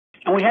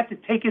and we have to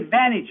take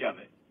advantage of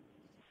it.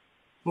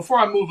 Before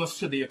I move us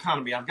to the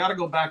economy, I've got to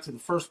go back to the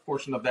first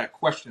portion of that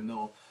question,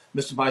 though,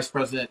 Mr. Vice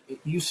President.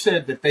 You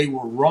said that they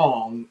were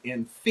wrong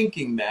in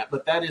thinking that,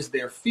 but that is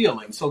their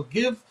feeling. So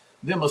give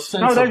them a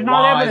sense No, there's of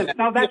not why. evidence.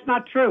 No, that's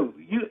not true.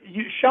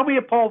 You show me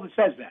a poll that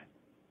says that.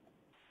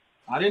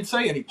 I didn't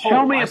say any poll.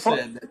 Show me I a poll.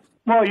 said that.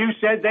 Well, you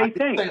said they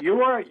think. Say,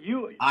 You are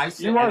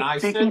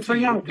speaking for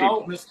young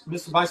people. No,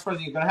 Mr. Vice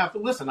President, you're going to have to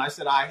listen. I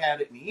said I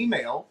had an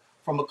email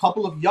from a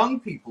couple of young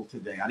people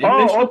today. I didn't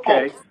mention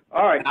okay. the poll.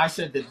 All right. And I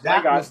said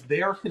that was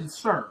their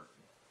concern.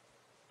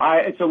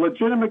 It's a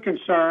legitimate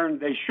concern.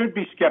 They should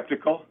be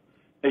skeptical.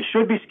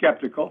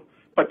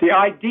 But the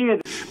idea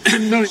that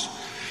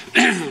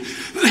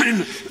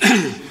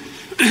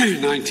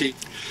 19,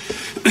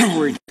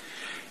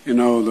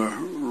 the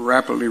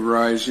rapidly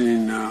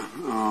rising I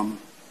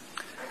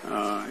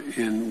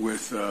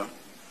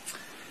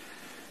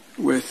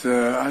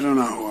don't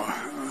know.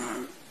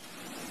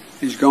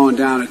 He's going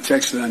down at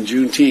Texas on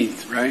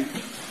Juneteenth, right?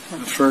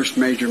 The first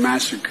major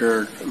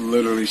massacre,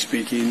 literally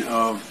speaking,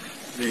 of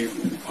the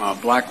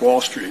Black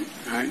Wall Street,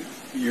 right?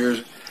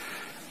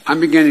 I'm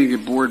beginning to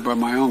get bored by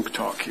my own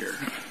talk here,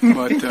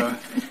 but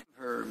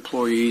her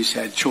employees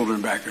had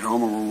children back at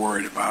home and were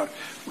worried about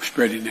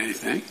spreading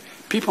anything.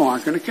 People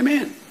aren't going to come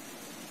in.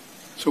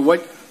 So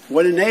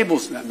what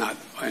enables that? Not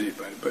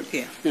anybody, but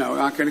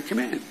aren't going to come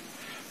in.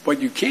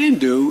 What you can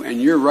do,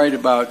 and you're right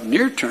about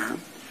near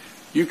term,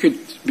 you could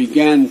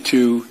begin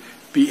to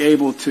be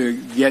able to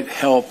get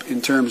help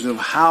in terms of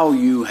how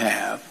you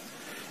have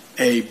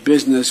a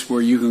business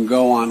where you can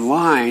go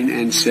online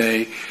and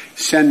say,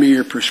 send me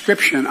your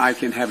prescription, I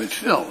can have it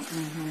filled.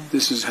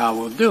 This is how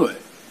we'll do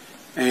it.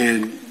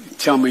 And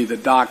tell me the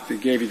doc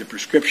that gave you the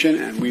prescription,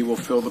 and we will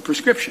fill the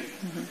prescription.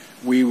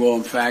 We will,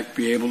 in fact,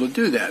 be able to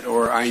do that.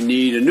 Or I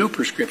need a new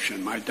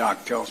prescription, my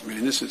doc tells me.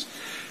 And this is,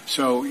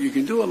 so you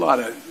can do a lot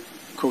of,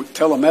 quote,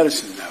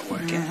 telemedicine that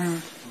way.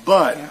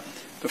 But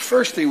the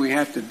first thing we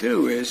have to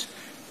do is,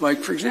 like,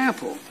 for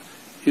example,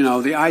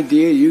 the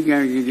idea you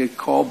get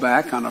called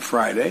back on a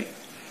Friday.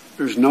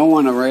 There's no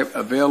one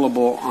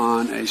available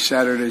on a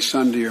Saturday,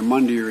 Sunday, or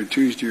Monday, or a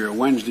Tuesday, or a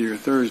Wednesday, or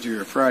Thursday,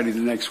 or Friday the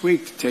next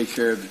week to take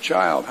care of the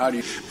child. How do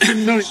you...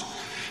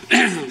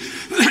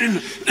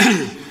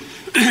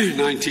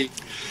 19.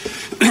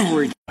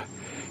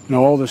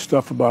 All this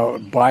stuff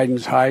about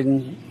Biden's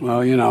hiding,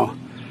 well,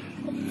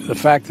 the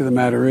fact of the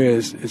matter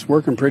is it's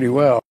working pretty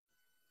well.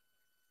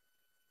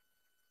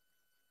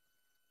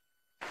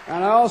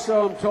 And I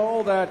also am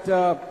told that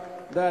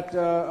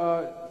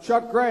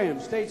Chuck Graham,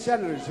 state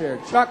senator, is here.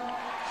 Chuck,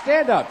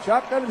 stand up,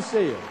 Chuck. Let him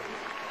see you.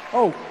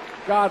 Oh,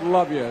 God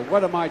love you.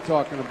 What am I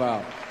talking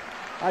about?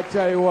 I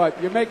tell you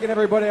what, you're making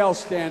everybody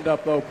else stand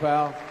up, though,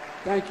 pal.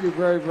 Thank you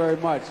very, very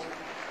much.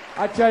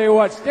 I tell you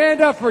what,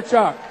 stand up for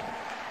Chuck.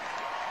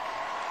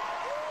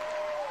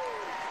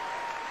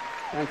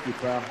 Thank you,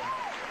 pal.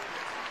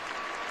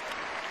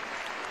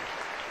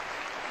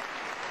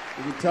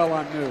 You can tell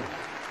I'm new.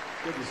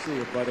 Good to see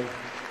you, buddy.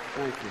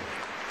 Thank you.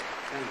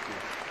 Thank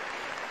you.